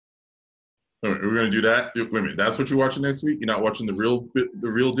We're gonna do that. Wait a minute. That's what you're watching next week. You're not watching the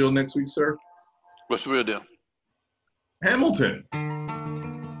real deal next week, sir. What's the real deal? Hamilton.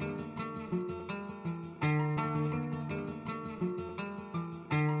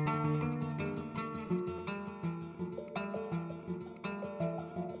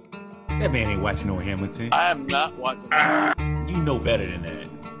 That man ain't watching no Hamilton. I am not watching. You know better than that.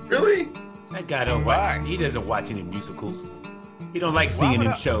 Really? That guy don't Why? watch. He doesn't watch any musicals. He don't like singing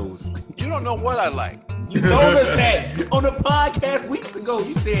in shows. You don't know what I like. You told us that on the podcast weeks ago.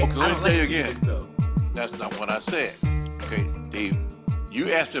 You said Okay, I let me don't tell like you singing again. stuff. That's not what I said. Okay, Dave,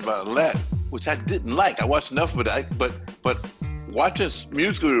 you asked me about Aladdin, which I didn't like. I watched enough of it, but watching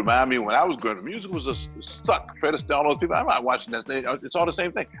musical remind me when I was growing up. Music was just suck. Fred Astaire, all those people. I'm not watching that. It's all the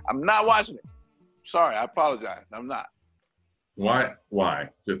same thing. I'm not watching it. Sorry, I apologize. I'm not. Why?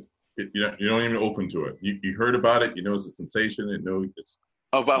 Just you don't even open to it. You heard about it. You know it's a sensation. You know it's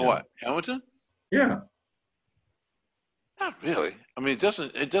About what? Hamilton? yeah. Not really. I mean, it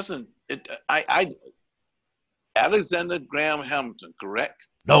doesn't. Alexander Graham Hamilton, correct?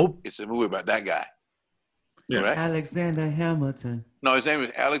 Nope. It's a movie about that guy. Yeah. Correct? Alexander Hamilton. No, his name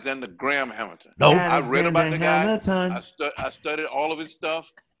is Alexander Graham Hamilton. Nope. I read about the guy. Hamilton. I studied all of his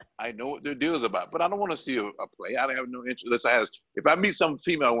stuff. I know what their deal is about, but I don't want to see a play. I don't have no interest. If I meet some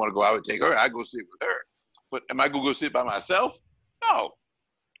female I want to go, I would take her. I go see it with her. But am I going to go see it by myself? No.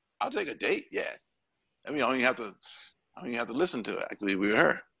 I'll take a date. Yes. I mean, I don't even have to listen to it. I can be with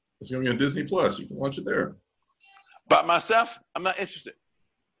her. It's gonna be on Disney Plus. You can watch it there. By myself, I'm not interested.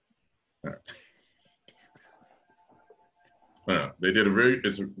 They did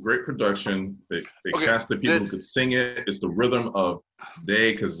it's a great production. They cast the people who could sing it. It's the rhythm of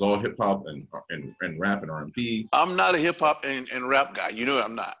today because it's all hip hop and rap and R&B. I'm not a hip hop and rap guy. You know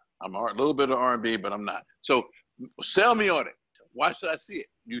I'm not. I'm a little bit of R&B, but I'm not. So sell me on it. Why should I see it?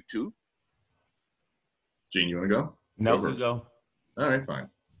 YouTube. Gene, you want to go? No, Go we first. go. All right, fine.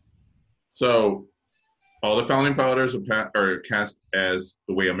 So all the founding fathers are cast as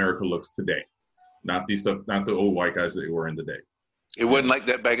the way America looks today. Not the old white guys that they were in the day. It wasn't like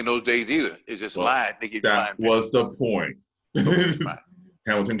that back in those days either. It's just lied. They get That lying. was the point. Fine.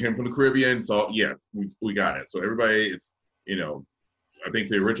 Hamilton came from the Caribbean, so yes, we got it. So everybody, it's I think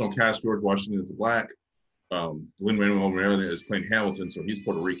the original cast, George Washington is black. Lin-Manuel Miranda is playing Hamilton, so he's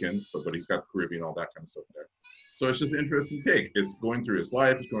Puerto Rican. But he's got the Caribbean, all that kind of stuff there. So it's just an interesting take. It's going through his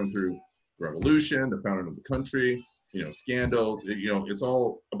life. It's going through the revolution, the founding of the country. Scandal. It's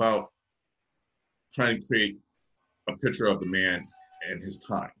all about trying to create a picture of the man and his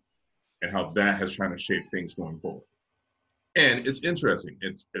time, and how that has trying to shape things going forward. And it's interesting.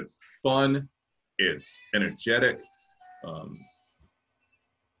 It's fun. It's energetic.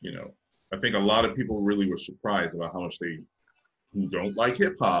 I think a lot of people really were surprised about how much who don't like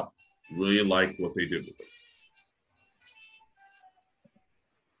hip hop, really like what they did with it.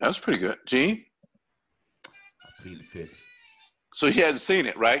 That's pretty good. Gene? I plead the fifth. So you hadn't seen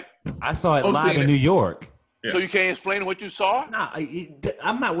it, right? I saw it Oh, live seen in it. New York. Yeah. So you can't explain what you saw? Nah,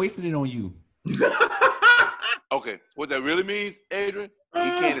 I'm not wasting it on you. Okay. What that really means, Adrian? He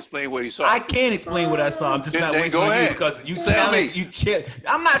can't explain what he saw. I can't explain what I saw. I'm just Then- not then wasting go on you ahead. because you Sell challenge. me. You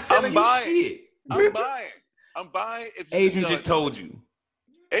I'm not selling you buying. shit. I'm buying. I'm buying. If you Adrian sell just it. told you.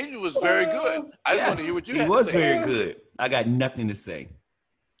 Adrian was very good. I just want to hear what you had He was to say. very good. I got nothing to say.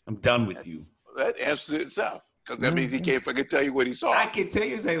 I'm done with you. That answers itself. Because that means he can't fucking tell you what he saw. I can tell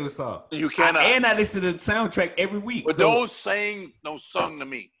you exactly what I saw. You cannot. And I listen to the soundtrack every week. But so don't sing no song to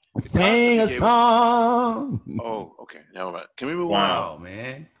me. sing a song. Oh, okay. Never mind. Can we move on? Wow. Wow,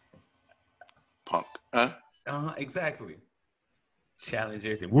 man. Punk. Huh? Exactly. Challenge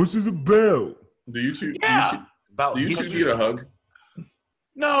everything. What's it about? Do you two? Yeah. About Do you two history. need a hug?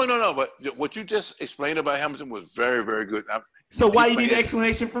 No. But what you just explained about Hamilton was very, very good. So why do you need an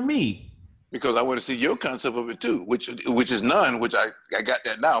explanation from me? Because I want to see your concept of it too, which is none, which I got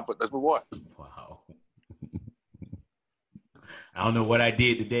that now, but let's move on. Wow. I don't know what I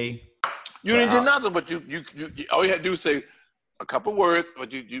did today. You didn't do nothing, but you all you had to do was say a couple words,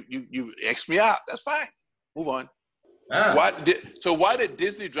 but you X me out. That's fine. Move on. Why did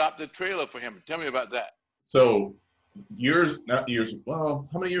Disney drop the trailer for him? Tell me about that. So well,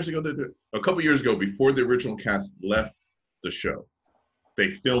 how many years ago did it? A couple years ago, before the original cast left the show, they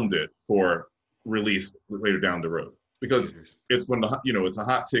filmed it for release later down the road because it's when it's a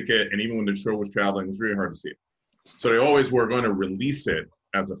hot ticket, and even when the show was traveling, it was really hard to see it. So they always were going to release it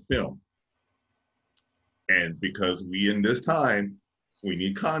as a film. And because in this time, we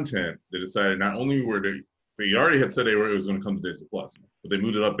need content, they decided not only were they already had said it was going to come to Disney Plus, but they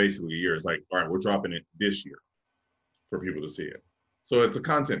moved it up basically a year. It's like, all right, we're dropping it this year for people to see it. So it's a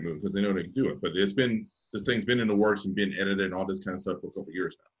content move because they know they can do it. But this thing's been in the works and been edited and all this kind of stuff for a couple of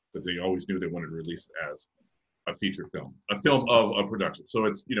years now because they always knew they wanted to release it as a feature film, a film of a production. So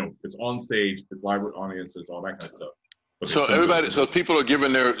it's it's on stage, it's live with audiences, all that kind of stuff. But so people are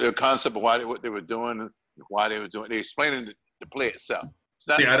giving their concept of what they were doing, why they were doing. They explaining the play itself.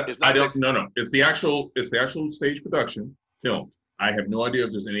 No. It's the actual stage production filmed. I have no idea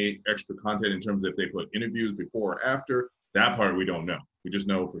if there's any extra content in terms of if they put interviews before or after. That part we don't know. We just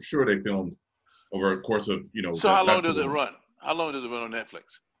know for sure they filmed over a course of So how long does it run? How long does it run on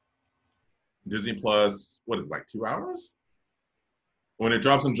Netflix? Disney Plus, what is it, like 2 hours? When it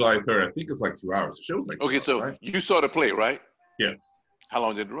drops on July 3rd, I think it's like 2 hours. The show's like 2 okay, hours, so right? You saw the play, right? Yeah. How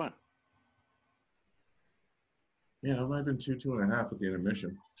long did it run? Yeah, it might have been two and a half at the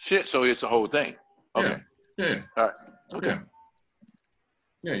intermission. Shit, so it's the whole thing. Okay. Yeah. All right. Okay.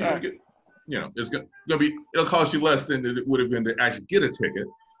 Yeah, you get, it's gonna be. It'll cost you less than it would have been to actually get a ticket.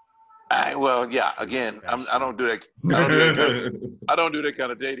 Well, yeah. Again, I don't do that. I don't do that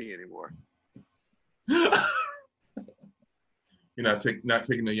kind of dating anymore. You're not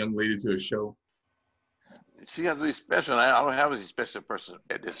taking a young lady to a show. She has to be special. I don't have a special person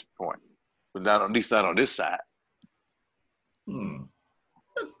at this point, but at least not on this side.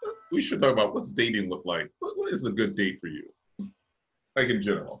 We should talk about what's dating look like. What is a good date for you? Like in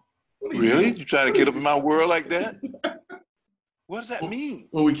general. Really? You trying to get up in my world like that? What does that mean?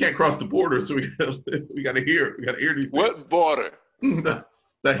 Well, we can't cross the border, so we gotta hear these things. What border? The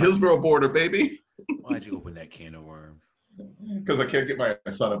Hillsborough border, baby. Why'd you open that can of worms? Because I can't get my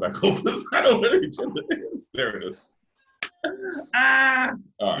son back open. I don't know where each other is. There it is.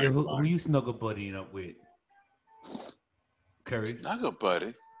 All right, who you snuggle buddying up with? Curry. Snuggle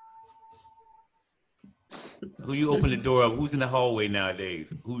buddy. Who you open the door up? Who's in the hallway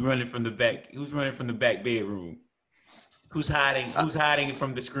nowadays? Who's running from the back? Who's running from the back bedroom? Who's hiding? Who's hiding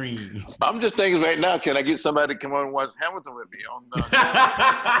from the screen? I'm just thinking right now. Can I get somebody to come on and watch Hamilton with me on?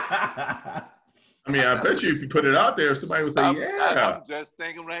 I mean, I bet you if you put it out there, somebody would say, "Yeah." I'm just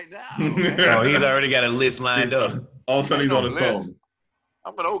thinking right now. Oh, he's already got a list lined up. All of a sudden, he's on his phone.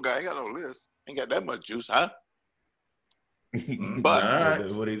 I'm an old guy. I ain't got no list. Ain't got that much juice, huh? But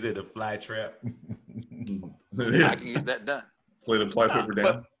right. What is it? The fly trap. I can get that done. Play the fly paper down.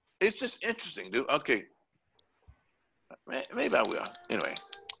 But it's just interesting, dude. Okay, maybe I will. Anyway,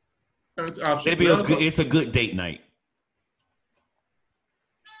 it's optional. It's a good date night.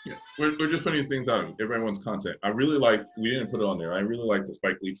 Yeah, we're just putting these things out. Everybody wants content. We didn't put it on there. I really like the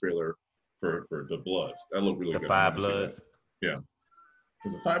Spike Lee trailer for The Bloods. That looked really good. The Five Bloods. Yeah.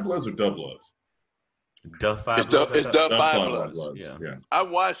 Is it Five Bloods or Dub Bloods? It's Five Bloods. Yeah. I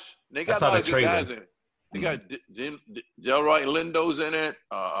watched. They got a lot of good guys in it. They got Delroy Lindo's in it.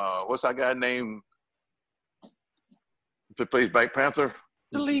 What's that guy named? Who plays Black Panther?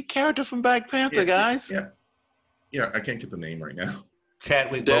 The lead character from Black Panther, guys. Yeah. I can't get the name right now.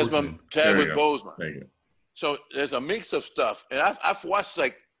 Chadwick Boseman. There you go. So there's a mix of stuff, and I've watched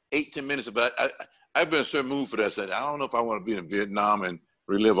like 8-10 minutes, but I've been in a certain mood for that. I said I don't know if I want to be in Vietnam and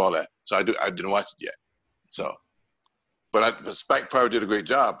relive all that. So I didn't watch it yet. So, but Spike probably did a great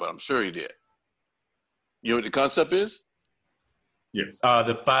job, but I'm sure he did. You know what the concept is? Yes.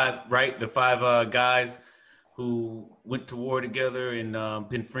 The five guys who went to war together and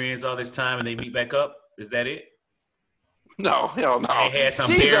been friends all this time, and they meet back up. Is that it? No, hell no. They had some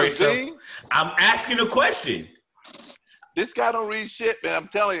buried stuff. I'm asking a question. This guy don't read shit, man. I'm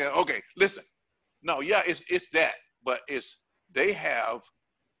telling you. Okay, listen. No, yeah, it's that, but they had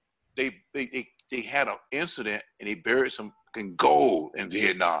an incident and they buried some gold in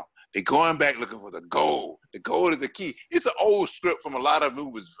Vietnam. They're going back looking for the gold. The gold is the key. It's an old script from a lot of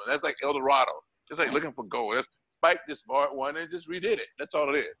movies. That's like El Dorado. It's like looking for gold. Spike just bought one and just redid it. That's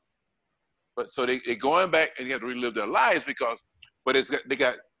all it is. But so they're going back and you have to relive their lives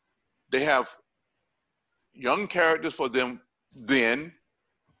they have young characters for them then.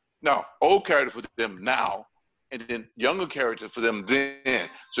 No, old characters for them now, and then younger characters for them then.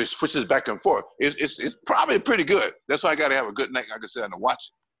 So it switches back and forth. It's probably pretty good. That's why I got to have a good night. I can sit down and watch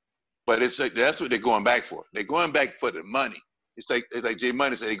it. But it's like that's what they're going back for. They're going back for the money. It's like Jay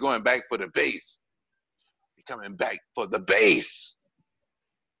Money said, they're going back for the base. They're coming back for the base.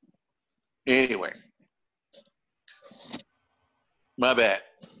 Anyway, my bad.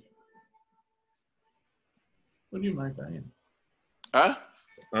 What do you mind batting? Huh?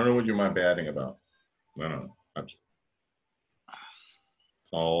 I don't know what you mind batting about. I don't know.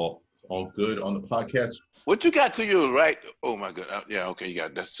 It's all good on the podcast. What you got to you, right? Oh my God. Yeah, okay, you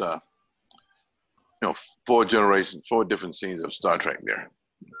got that's 4 generations, 4 different scenes of Star Trek there.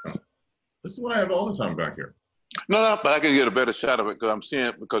 This is what I have all the time back here. No, but I can get a better shot of it because I'm seeing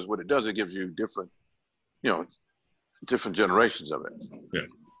it because what it does, it gives you different, different generations of it. Yeah.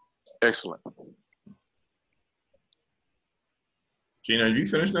 Excellent. Gina, have you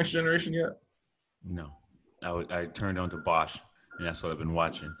finished Next Generation yet? No, I turned on to Bosch, and that's what I've been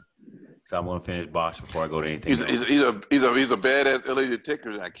watching. So I'm gonna finish Bosch before I go to anything else. He's a badass LA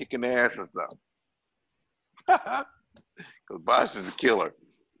detective and kicking ass and stuff. Because Bosch is a killer.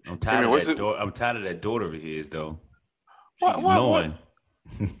 I'm tired of that door. I'm tired of that daughter of his, though. She's What? Why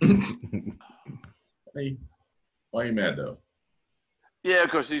are you mad though? Yeah,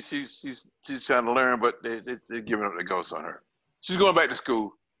 because she's trying to learn, but they're giving up the ghost on her. She's going back to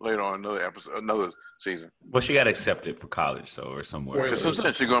school later on another season. Well, she got accepted for college, or somewhere. So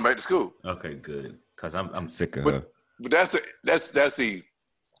she's going back to school. Okay, good. Because I'm sick of her. But that's the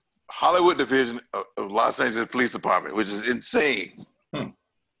Hollywood division of Los Angeles Police Department, which is insane.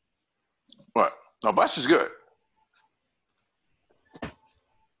 What? No, Bosch is good.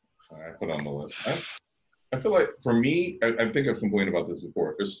 I put on the list. I feel like for me, I think I've complained about this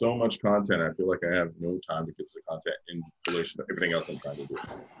before. There's so much content. I feel like I have no time to get to the content in relation to everything else I'm trying to do.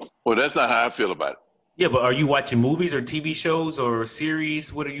 Well, that's not how I feel about it. Yeah, but are you watching movies or TV shows or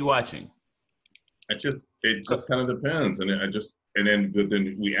series? What are you watching? It just kind of depends, and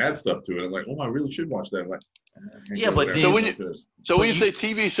then we add stuff to it. I'm like, oh, I really should watch that. I'm like, yeah, but then, so when you say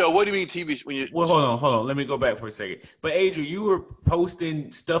TV show, what do you mean TV? Well, hold on. Let me go back for a second. But Adrian, you were posting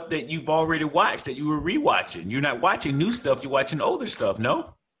stuff that you've already watched that you were rewatching. You're not watching new stuff. You're watching older stuff.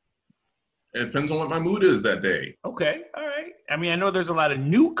 No. It depends on what my mood is that day. Okay, all right. I mean, I know there's a lot of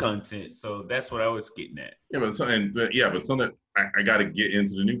new content, so that's what I was getting at. Yeah, but something I got to get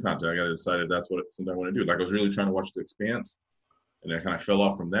into the new content. I got to decide if that's something I want to do. Like I was really trying to watch The Expanse, and I kind of fell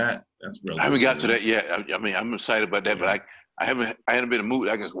off from that. That's really. I haven't got to that yet. I mean, I'm excited about that, but I haven't been in a mood.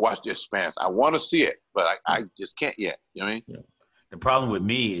 I can watch The Expanse. I want to see it, but I just can't yet. You know what I mean? Yeah. The problem with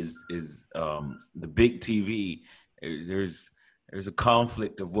me is the big TV. There's a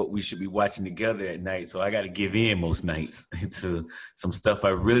conflict of what we should be watching together at night, so I got to give in most nights to some stuff I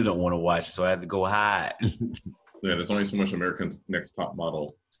really don't want to watch, so I have to go hide. Yeah, there's only so much America's Next Top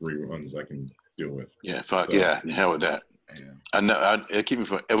Model reruns I can deal with. Yeah, hell with that. Yeah. I know. It keep me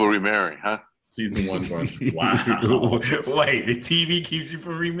from ever remarrying, huh? Season 1 runs. Wow. Wait, the TV keeps you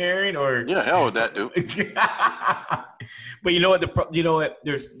from remarrying, or yeah, hell with that, dude. But you know what?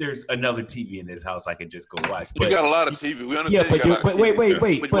 There's another TV in this house I could just go watch. But, you got a lot of TV. We understand. Yeah, but wait.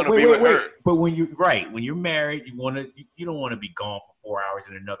 But when you're married, you don't want to be gone for 4 hours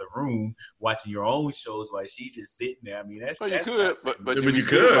in another room watching your own shows while she's just sitting there. I mean, that's. Well, you could, but you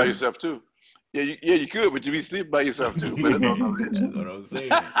could by yourself too. Yeah, you could, but you be sleeping by yourself too. But that's what I'm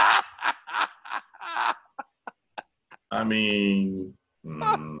saying. I mean,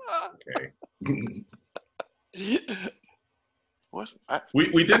 okay.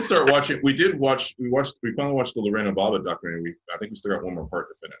 We did start watching. We finally watched the Lorena Bobbitt documentary. I think we still got one more part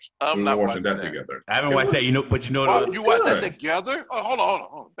to finish. I'm not watching that together. I haven't watched that. You watched that together? Oh, hold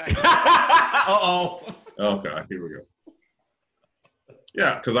on. Uh-oh. Okay, here we go.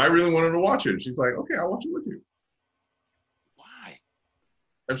 Yeah, because I really wanted to watch it. She's like, "Okay, I'll watch it with you." Why?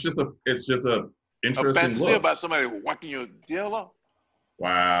 It's just a interesting a fantasy look about somebody whacking your deal up.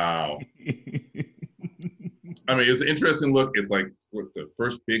 Wow. I mean, it's an interesting look. It's like the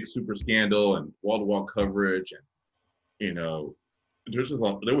first big super scandal and wall-to-wall coverage, and there was just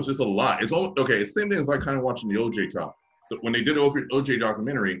a lot. It's all okay. It's the same thing as like kind of watching the OJ trial. When they did the OJ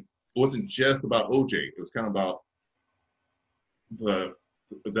documentary, it wasn't just about OJ. It was kind of about the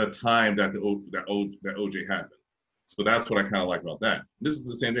time that OJ happened. So that's what I kind of like about that. This is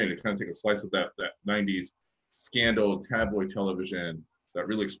the same thing. They kind of take a slice of that 90s scandal, tabloid television that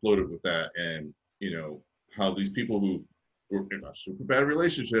really exploded with that, and how these people who were in a super bad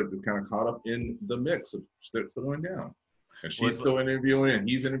relationship just kind of caught up in the mix of stuff going down. And she's still interviewing, and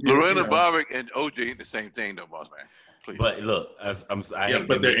he's interviewing. Lorena Bobbitt and OJ ain't the same thing, though, boss man. Please. But look,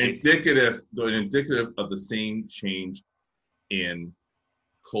 but they're indicative. They're indicative of the same change in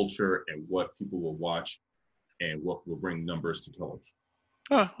culture and what people will watch, and what will bring numbers to television.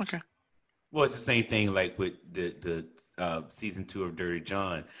 Oh, okay. Well, it's the same thing like with the season 2 of Dirty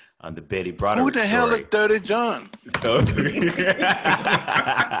John on the Betty Broderick Who the hell is Dirty John? So He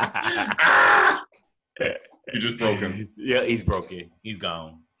just broken. Yeah, he's broken. He's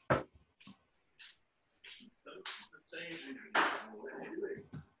gone.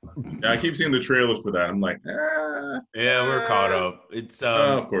 Yeah, I keep seeing the trailers for that. I'm like, Yeah, we're caught up. It's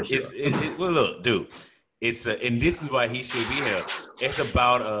of course. Well, look, dude. It's and this is why he should be here. It's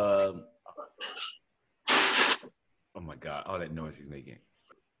about oh my God! All that noise he's making.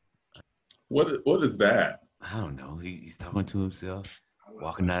 What is that? I don't know. He's talking to himself,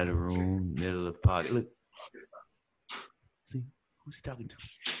 walking out of the room, middle of the party. Look, see, who's he talking to?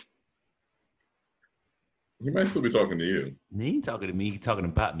 He might still be talking to you. He ain't talking to me. He's talking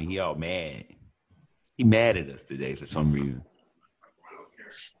about me. He all mad. He mad at us today for some reason.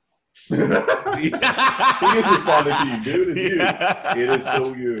 He is responding to you, dude. It's you. It is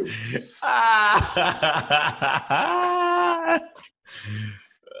so you.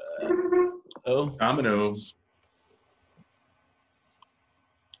 Oh, Dominoes.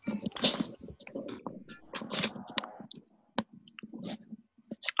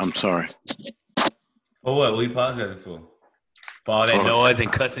 I'm sorry. for what? What are you apologizing for? For all that noise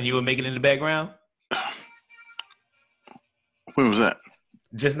and cussing you were making in the background? When was that?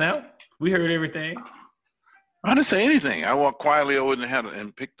 Just now? We heard everything. I didn't say anything. I walked quietly over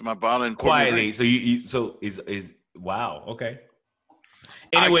and picked my bottle and Quietly. So so is wow. Okay.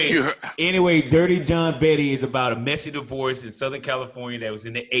 Anyway, Dirty John Betty is about a messy divorce in Southern California that was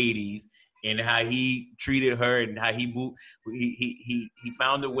in the 80s, and how he treated her and how he moved. He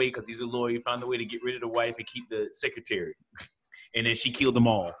found a way, because he's a lawyer. He found a way to get rid of the wife and keep the secretary, and then she killed them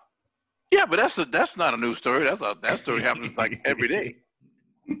all. Yeah, but that's not a new story. That story happens like every day.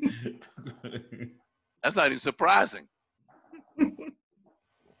 That's not even surprising.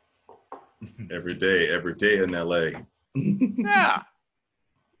 Every day in LA. Yeah.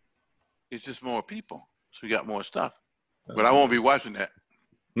 It's just more people. So you got more stuff. But I won't be watching that.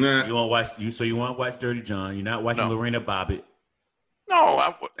 Nah. You want to watch Dirty John? You're not watching Lorena Bobbitt? No,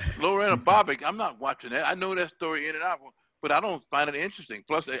 Lorena Bobbitt, I'm not watching that. I know that story in and out, but I don't find it interesting.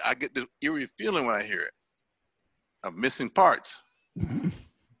 Plus, I get this eerie feeling when I hear it of missing parts.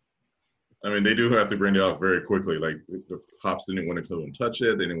 I mean, they do have to bring it out very quickly. Like, the cops didn't want to go and touch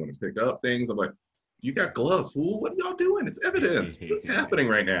it. They didn't want to pick up things. I'm like, you got gloves, fool. What are y'all doing? It's evidence. What's happening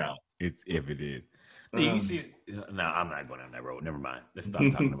right now? It's evident. You see, no, I'm not going down that road. Never mind. Let's stop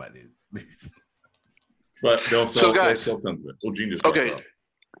talking about this. But they'll sell guys, tons of it. Oh, genius. Okay.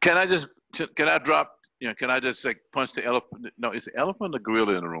 Can I just like punch the elephant? No, is the elephant or the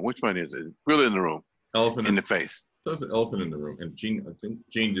gorilla in the room? Which one is it? Gorilla in the room. Elephant in the face. There's an elephant in the room. And Gene, I think,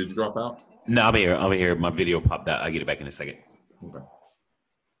 did you drop out? No, I'm here. My video popped out. I'll get it back in a second. Okay.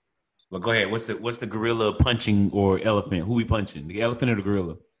 Well, go ahead. What's the gorilla punching or elephant? Who we punching? The elephant or the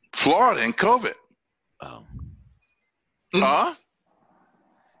gorilla? Florida and COVID. Oh. Huh?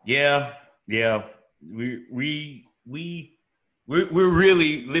 Yeah. We're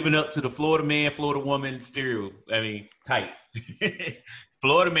really living up to the Florida man, Florida woman stereo. I mean, type.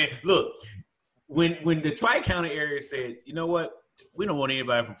 Florida man. Look, when the Tri-County area said, you know what, we don't want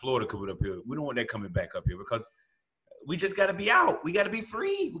anybody from Florida coming up here. We don't want that coming back up here, because we just got to be out. We got to be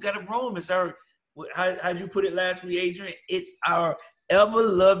free. We got to roam. It's our, how'd you put it last week, Adrian? It's our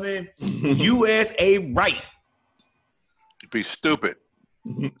ever-loving USA right. Be stupid.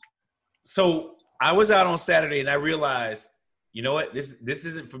 So I was out on Saturday and I realized, you know what? This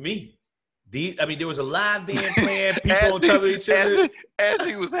isn't for me. There was a live band playing. People on top of each other. As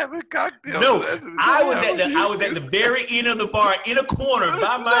he was having cocktails. No, I was at the very end of the bar, in a corner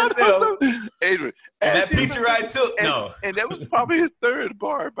by myself. Adrian, and that picture I took. And that was probably his third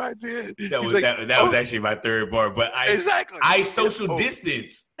bar by then. That was actually my third bar, but I social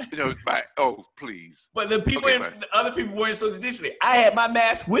distance. Please. But the people, the other people weren't social distancing. I had my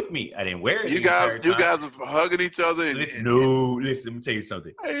mask with me. I didn't wear it. You guys were hugging each other. Listen, let me tell you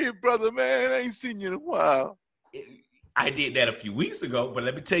something. Hey, brother, man, I ain't seen you in a while. I did that a few weeks ago, but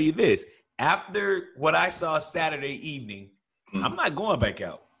let me tell you this. After what I saw Saturday evening, I'm not going back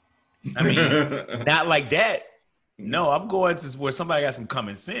out. I mean, not like that. No, I'm going to where somebody got some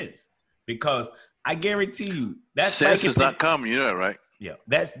common sense, because I guarantee you that sense is not common. You know that, right? Yeah,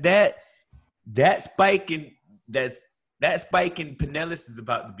 that spike in Pinellas is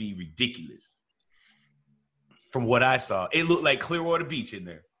about to be ridiculous. From what I saw, it looked like Clearwater Beach in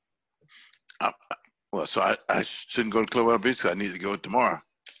there. Well, so I shouldn't go to Clearwater Beach, because I need to go tomorrow.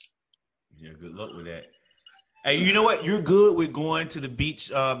 Yeah, good luck with that. Hey, you know what? You're good with going to the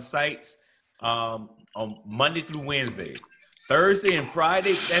beach sites on Monday through Wednesdays. Thursday and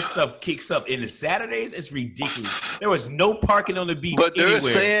Friday, that stuff kicks up. In the Saturdays, it's ridiculous. There was no parking on the beach anywhere. But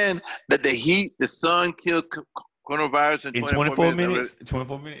they're saying that the sun killed coronavirus in 24 minutes.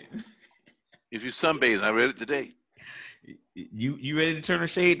 24 minutes. If you sunbathe, I read it today. You ready to turn the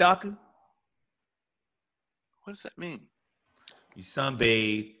shade, Doctor? What does that mean? You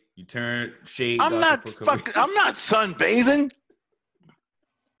sunbathe, you turn shade. I'm not sunbathing.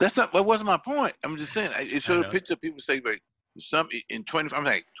 That wasn't my point. I'm just saying, it showed a picture of people saying, like, in 20. I'm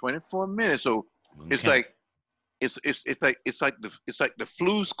like 24 minutes. So it's like it's like the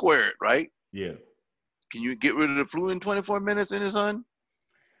flu squared, right? Yeah. Can you get rid of the flu in 24 minutes in the sun?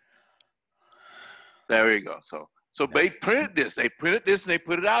 There you go. So they printed this. They printed this and they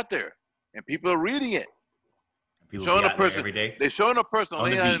put it out there, and people are reading it. People Showing be a out there person every day. They're showing a person On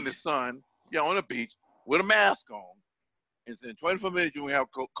the laying out in the beach. sun, on the beach with a mask on. And in 24 minutes you will have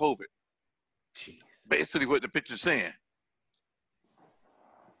COVID. Jeez. Basically, what the picture's saying.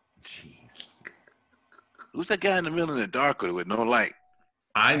 Jeez. Who's that guy in the middle of the dark with no light?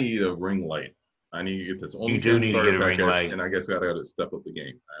 I need a ring light. I need to get this. You do need to get a ring light. And I guess I got to step up the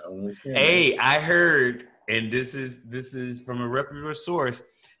game. I don't understand. Hey, I heard, and this is from a reputable source,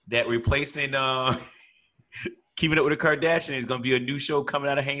 that replacing Keeping Up with the Kardashians is going to be a new show coming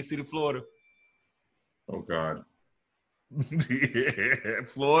out of Haines City, Florida. Oh God.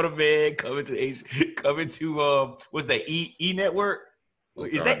 Florida man coming to what's that, E Network? Oh,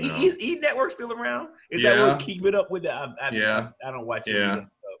 is God, that no. E Network still around? Is Yeah. that what Keep It Up with the I don't watch it. Yeah. Either.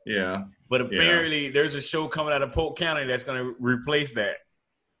 Yeah. But apparently there's a show coming out of Polk County that's going to replace that.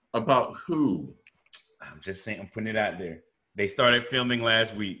 About who? I'm just saying, I'm putting it out there. They started filming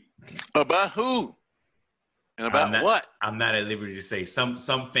last week. About who? And about what? I'm not at liberty to say. Some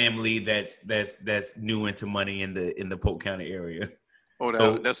family that's new into money in the Polk County area. Oh,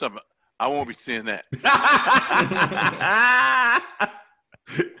 So- that's something. I won't be seeing that.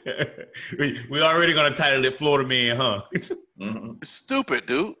 we already gonna title it Florida Man, huh? Mhm. It's stupid,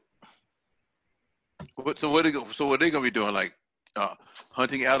 dude. So what are they gonna be doing? Like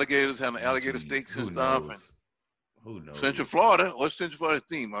hunting alligators, having alligator Jeez, steaks who and stuff? knows? Who knows? Central Florida. What's Central Florida's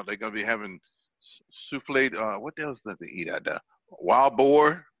theme? Are they gonna be having souffle? What else does they eat out there? Wild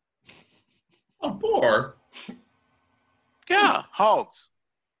boar. A boar. Yeah, hogs.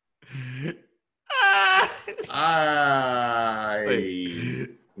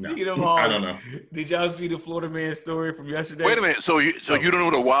 No. Speaking of I hogs, don't know. Did y'all see the Florida Man story from yesterday? Wait a minute. So you don't know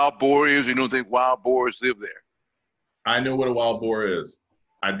what a wild boar is? You don't think wild boars live there? I know what a wild boar is.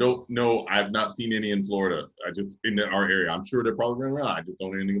 I don't know. I've not seen any in Florida. I just in our area. I'm sure they're probably running around. I just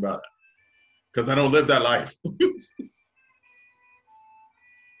don't know anything about it because I don't live that life.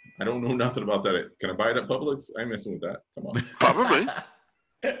 I don't know nothing about that. Can I buy it at Publix? I ain't messing with that. Come on. Probably.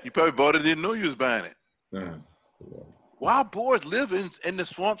 You probably bought it, didn't know you was buying it. Wild boars live in the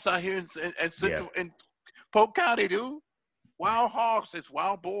swamps out here in Central in Polk County, dude. Wild hogs, it's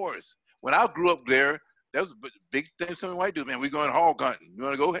wild boars. When I grew up there, that was a big thing. Some white dudes, man, we going hog hunting. You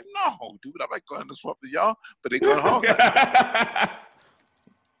want to go? No, dude, I like going to the swamp with y'all, but they going hog hunting.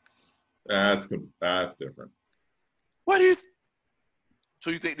 That's good. That's different. What do you? So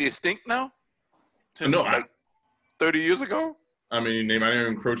you think they stink now? Since No, like 30 years ago. I mean, they might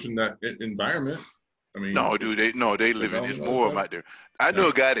encroach in that environment. I mean, No, dude, they live in. There's more of them out there. I know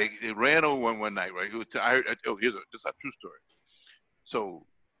a guy that ran over one night, right? This is a true story. So,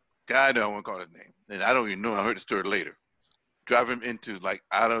 guy, I won't call his name, and I don't even know. I heard the story later. Drive him into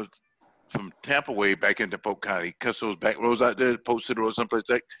from Tampa way back into Polk County, cuts those back roads out there, Post City Road, someplace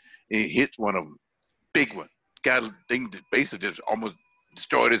like, and he hits one of them, big one. Guy thing that basically just almost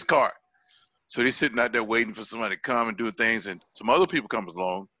destroyed his car. So they're sitting out there waiting for somebody to come and do things, and some other people come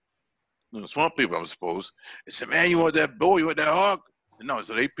along. Swamp people, I suppose. They said, "Man, you want that boy? You want that hog?" No,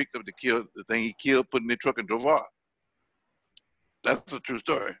 so they picked up the thing he killed, put in their truck, and drove off. That's a true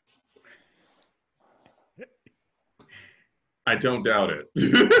story. I don't doubt it.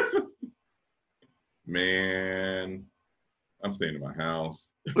 Man, I'm staying in my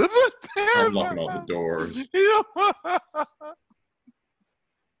house. I'm locking all the doors.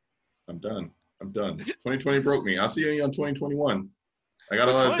 I'm done. 2020 broke me. I'll see you on 2021. I got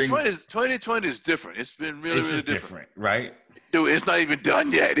a lot of things. 2020 is different. It's been really just different, right? Dude, it's not even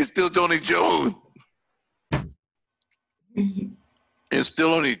done yet. It's still only June. It's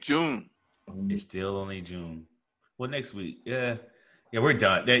still only June. It's still only June. Well, next week, yeah, we're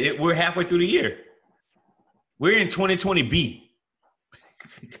done. We're halfway through the year. We're in 2020B.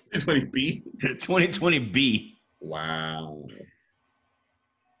 2020B? 2020B. Wow.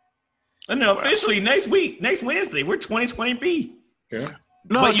 And no, officially next week, next Wednesday, we're 2020B. Yeah.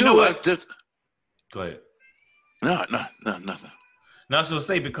 No, but you know what? Go ahead. No, nothing. No, I was going to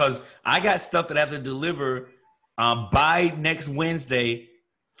say, because I got stuff that I have to deliver by next Wednesday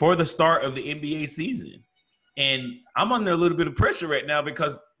for the start of the NBA season. And I'm under a little bit of pressure right now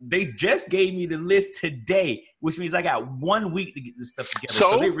because they just gave me the list today, which means I got 1 week to get this stuff together.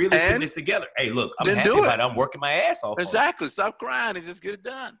 So they really put this together. Hey, look, I'm happy about it. I'm working my ass off. Exactly. Stop crying and just get it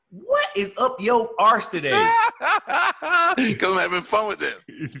done. What is up your arse today? Because I'm having fun with this.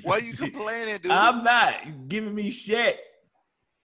 Why are you complaining, dude? I'm not giving me shit.